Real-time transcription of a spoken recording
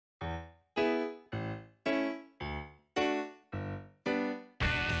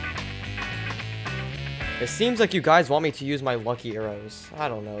It seems like you guys want me to use my lucky arrows. I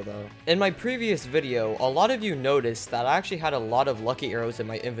don't know though. In my previous video, a lot of you noticed that I actually had a lot of lucky arrows in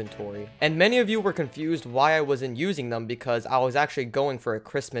my inventory. And many of you were confused why I wasn't using them because I was actually going for a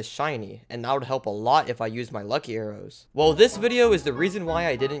Christmas shiny. And that would help a lot if I used my lucky arrows. Well, this video is the reason why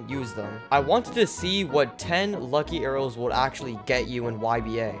I didn't use them. I wanted to see what 10 lucky arrows would actually get you in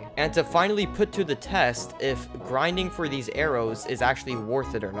YBA. And to finally put to the test if grinding for these arrows is actually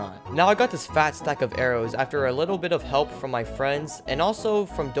worth it or not. Now I got this fat stack of arrows after a little bit of help from my friends and also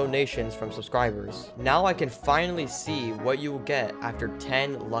from donations from subscribers. Now I can finally see what you will get after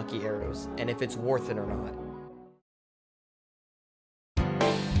 10 lucky arrows and if it's worth it or not.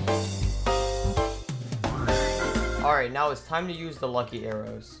 Alright, now it's time to use the lucky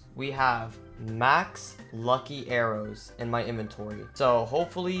arrows. We have max lucky arrows in my inventory. So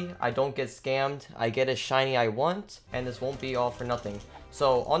hopefully I don't get scammed. I get a shiny I want and this won't be all for nothing.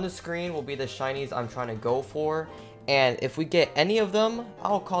 So on the screen will be the shinies I'm trying to go for. And if we get any of them,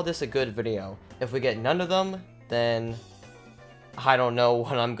 I'll call this a good video. If we get none of them, then I don't know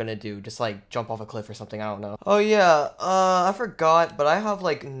what I'm gonna do. Just like jump off a cliff or something, I don't know. Oh yeah, I forgot, but I have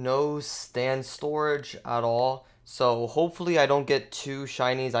like no stand storage at all. So hopefully I don't get 2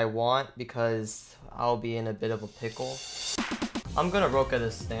 shinies I want because I'll be in a bit of a pickle. I'm gonna Roka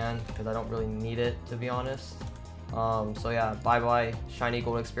this stand because I don't really need it, to be honest. So yeah, bye-bye shiny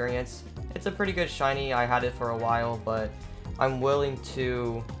gold experience. It's a pretty good shiny. I had it for a while, but I'm willing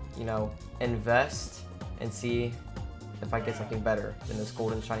to, you know, invest and see if I get something better than this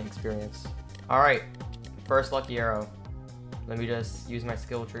golden shiny experience. Alright, first lucky arrow. Let me just use my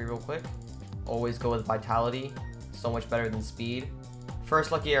skill tree real quick. Always go with vitality. So much better than speed.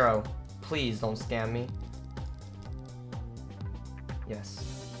 First lucky arrow. Please don't scam me. Yes.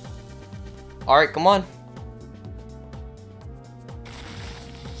 Alright, come on.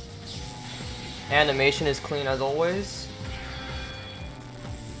 Animation is clean as always.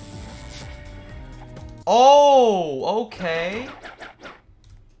 Oh, okay.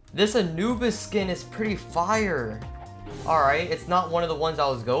 This Anubis skin is pretty fire. Alright, it's not one of the ones I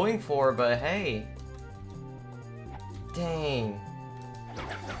was going for, but hey. Dang.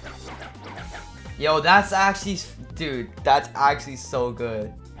 Yo, that's actually, dude, that's actually so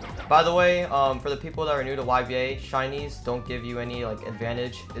good. By the way, for the people that are new to YBA, shinies don't give you any like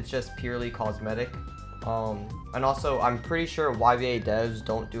advantage. It's just purely cosmetic. And also, I'm pretty sure YBA devs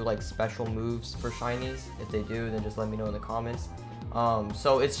don't do like special moves for shinies. If they do, then just let me know in the comments.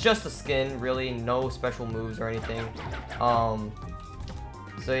 So it's just a skin, really, no special moves or anything.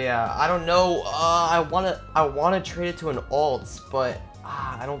 So yeah, I don't know. I wanna trade it to an alt, but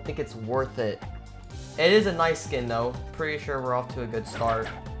I don't think it's worth it. It is a nice skin though. Pretty sure we're off to a good start.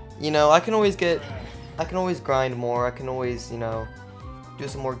 You know, I can always grind more. I can always, you know, do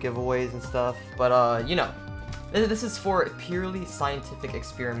some more giveaways and stuff. But you know, this is for a purely scientific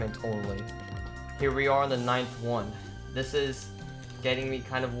experiment only. Here we are on the 9th one. This is getting me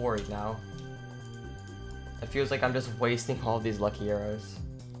kind of worried now. It feels like I'm just wasting all of these lucky arrows.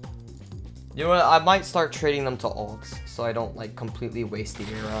 You know what? I might start trading them to alts so I don't like completely waste the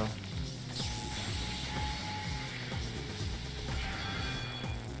arrow.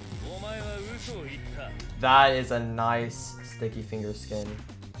 That is a nice sticky finger skin.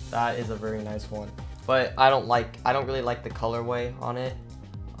 That is a very nice one. But I don't really like the colorway on it.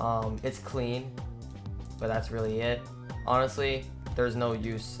 It's clean, but that's really it. Honestly, there's no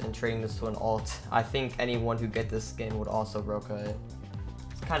use in trading this to an alt. I think anyone who gets this skin would also Roka it.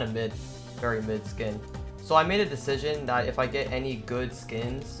 It's kind of mid. Very mid skin. So I made a decision that if I get any good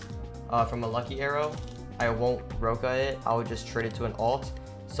skins from a lucky arrow, I won't Roka it. I would just trade it to an alt.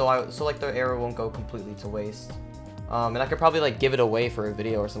 So like the arrow won't go completely to waste. And I could probably like give it away for a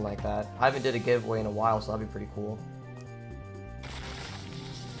video or something like that. I haven't did a giveaway in a while, so that'd be pretty cool.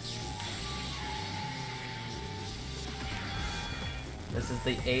 This is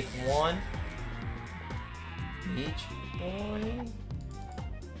the 8th one. Beach Boy.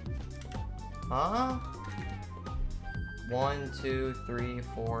 Huh? 1, 2, 3,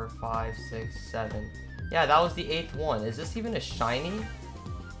 4, 5, 6, 7. Yeah, that was the 8th one. Is this even a shiny?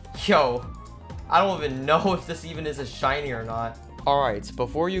 Yo, I don't even know if this even is a shiny or not. Alright,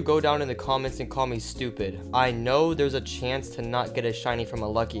 before you go down in the comments and call me stupid, I know there's a chance to not get a shiny from a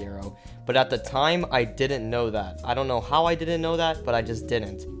lucky arrow, but at the time, I didn't know that. I don't know how I didn't know that, but I just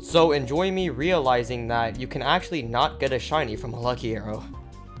didn't. So enjoy me realizing that you can actually not get a shiny from a lucky arrow.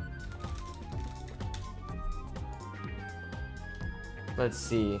 Let's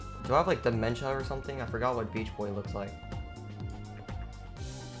see. Do I have like dementia or something? I forgot what Beach Boy looks like.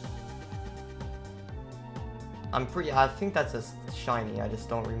 I think that's a shiny, I just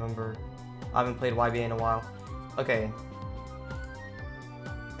don't remember. I haven't played YBA in a while. Okay.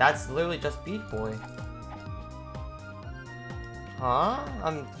 That's literally just Beat Boy. Huh?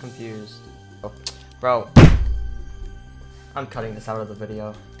 I'm confused. Oh, bro. I'm cutting this out of the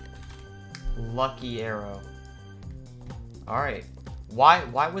video. Lucky Arrow. Alright. Why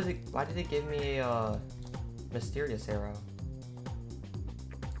did it give me a mysterious arrow?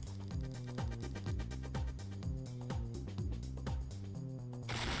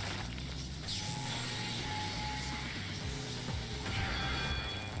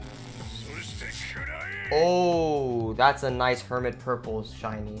 Oh, that's a nice Hermit Purple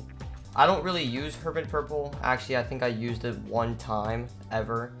shiny. I don't really use Hermit Purple. Actually, I think I used it one time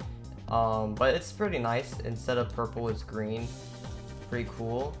ever. But it's pretty nice. Instead of purple, it's green. Pretty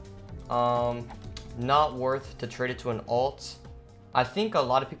cool. Not worth to trade it to an alt. I think a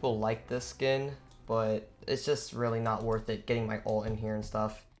lot of people like this skin, but it's just really not worth it getting my alt in here and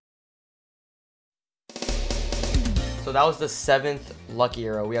stuff. So that was the 7th Lucky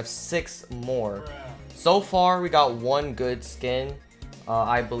Arrow. We have 6 more. So far, we got one good skin.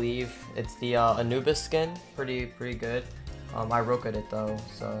 I believe it's the Anubis skin. Pretty good. I rooked it though,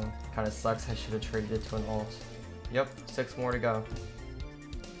 so kind of sucks. I should have traded it to an alt. Yep, 6 more to go.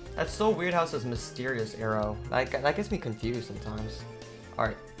 That's so weird how it says mysterious arrow. That gets me confused sometimes.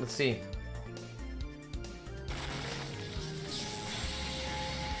 Alright, let's see.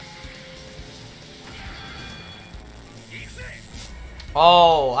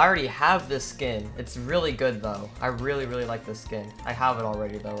 Oh, I already have this skin. It's really good though. I really like this skin. I have it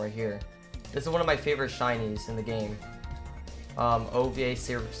already though, right here. This is one of my favorite shinies in the game. OVA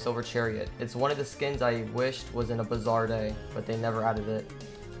Silver Chariot. It's one of the skins I wished was in a Bazaar Day, but they never added it.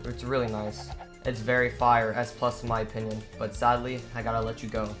 It's really nice. It's very fire, S+ in my opinion, but sadly, I gotta let you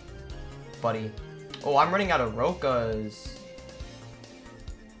go, buddy. Oh, I'm running out of Rokas.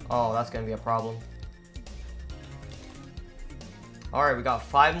 Oh, that's gonna be a problem. Alright, we got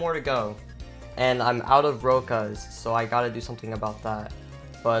 5 more to go. And I'm out of Rokas, so I gotta do something about that.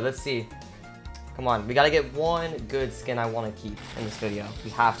 But let's see. Come on, we gotta get one good skin I want to keep in this video. We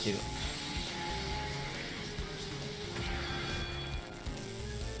have to.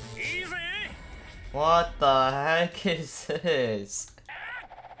 Easy. What the heck is this?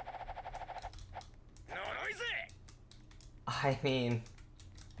 I mean...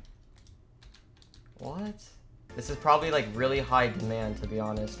 What? This is probably like really high demand, to be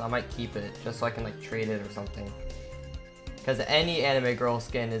honest. I might keep it just so I can like trade it or something. Because any anime girl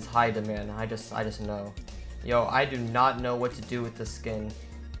skin is high demand. I just know. Yo, I do not know what to do with this skin.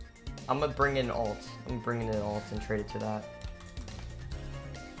 I'm gonna bring in alt. I'm bringing in alt and trade it to that.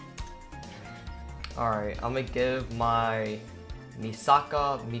 Alright, I'm gonna give my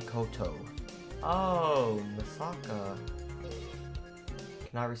Misaka Mikoto. Oh, Misaka.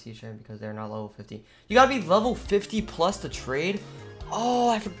 Cannot receive share because they're not level 50. You gotta be level 50 plus to trade? Oh,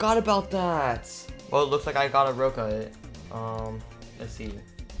 I forgot about that. Well, it looks like I got a Roka. Let's see.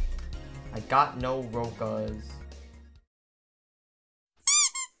 I got no Rokas.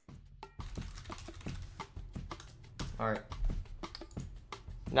 Alright.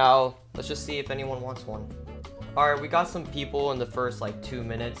 Now, let's just see if anyone wants one. Alright, we got some people in the first like 2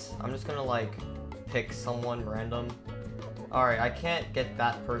 minutes. I'm just gonna like pick someone random. Alright, I can't get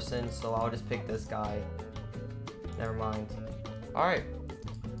that person, so I'll just pick this guy. Never mind. Alright.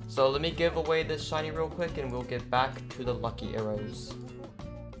 So let me give away this shiny real quick and we'll get back to the lucky arrows.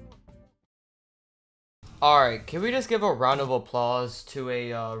 Alright, can we just give a round of applause to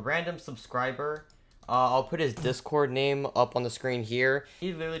a random subscriber? I'll put his Discord name up on the screen here.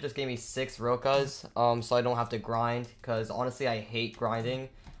 He literally just gave me 6 Rokas, so I don't have to grind, because honestly I hate grinding.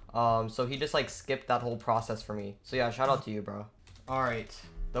 So he just like skipped that whole process for me. So yeah, shout out to you, bro. Alright,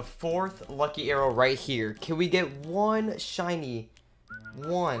 the 4th lucky arrow right here. Can we get one shiny?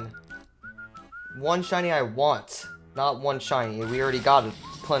 One shiny I want, not one shiny. We already got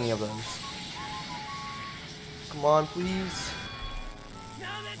plenty of them. Come on, please.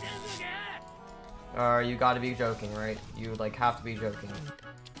 You gotta be joking, right? You like have to be joking.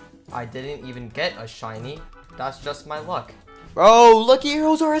 I didn't even get a shiny. That's just my luck. Bro, lucky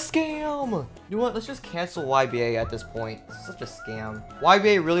arrows are a scam! You know what? Let's just cancel YBA at this point. It's such a scam.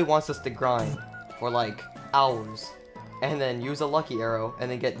 YBA really wants us to grind for like hours and then use a lucky arrow and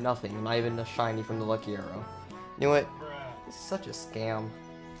then get nothing, not even a shiny from the lucky arrow. You know what? It's such a scam.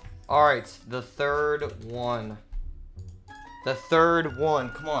 Alright, the 3rd one. The 3rd one,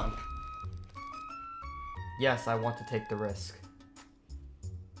 come on. Yes, I want to take the risk.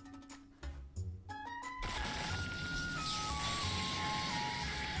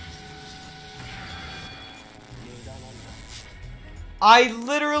 I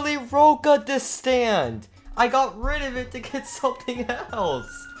literally rolled this stand. I got rid of it to get something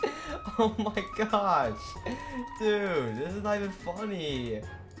else. Oh my gosh. Dude, this is not even funny.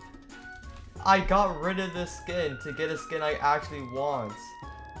 I got rid of this skin to get a skin I actually want.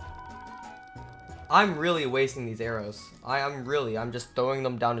 I'm really wasting these arrows. I'm just throwing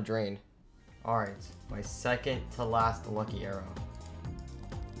them down the drain. Alright, my second to last lucky arrow.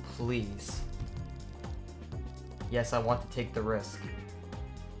 Please. Yes, I want to take the risk.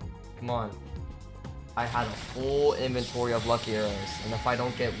 Come on. I had a full inventory of lucky arrows, and if I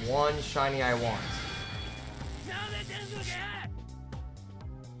don't get one shiny I want,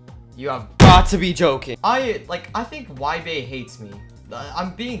 you have got to be joking. I think YBA hates me.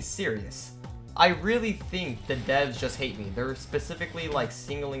 I'm being serious. I really think the devs just hate me. They're specifically like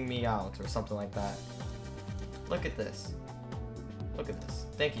singling me out or something like that. Look at this. Look at this.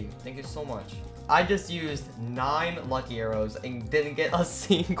 Thank you. Thank you so much. I just used 9 lucky arrows and didn't get a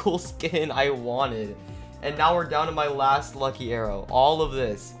single skin I wanted. And now we're down to my last lucky arrow. All of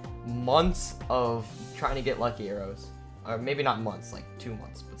this. Months of trying to get lucky arrows. Or maybe not months, like 2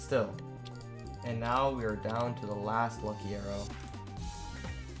 months, but still. And now we are down to the last lucky arrow.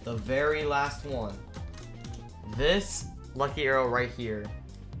 The very last one. This lucky arrow right here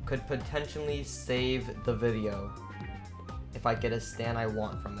could potentially save the video if I get a stand I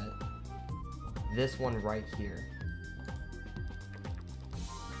want from it. This one right here.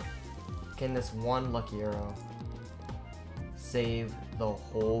 Can this one lucky arrow save the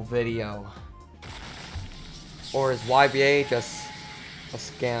whole video? Or is YBA just a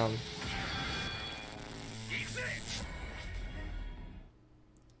scam?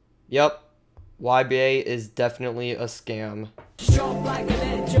 Yep, YBA is definitely a scam.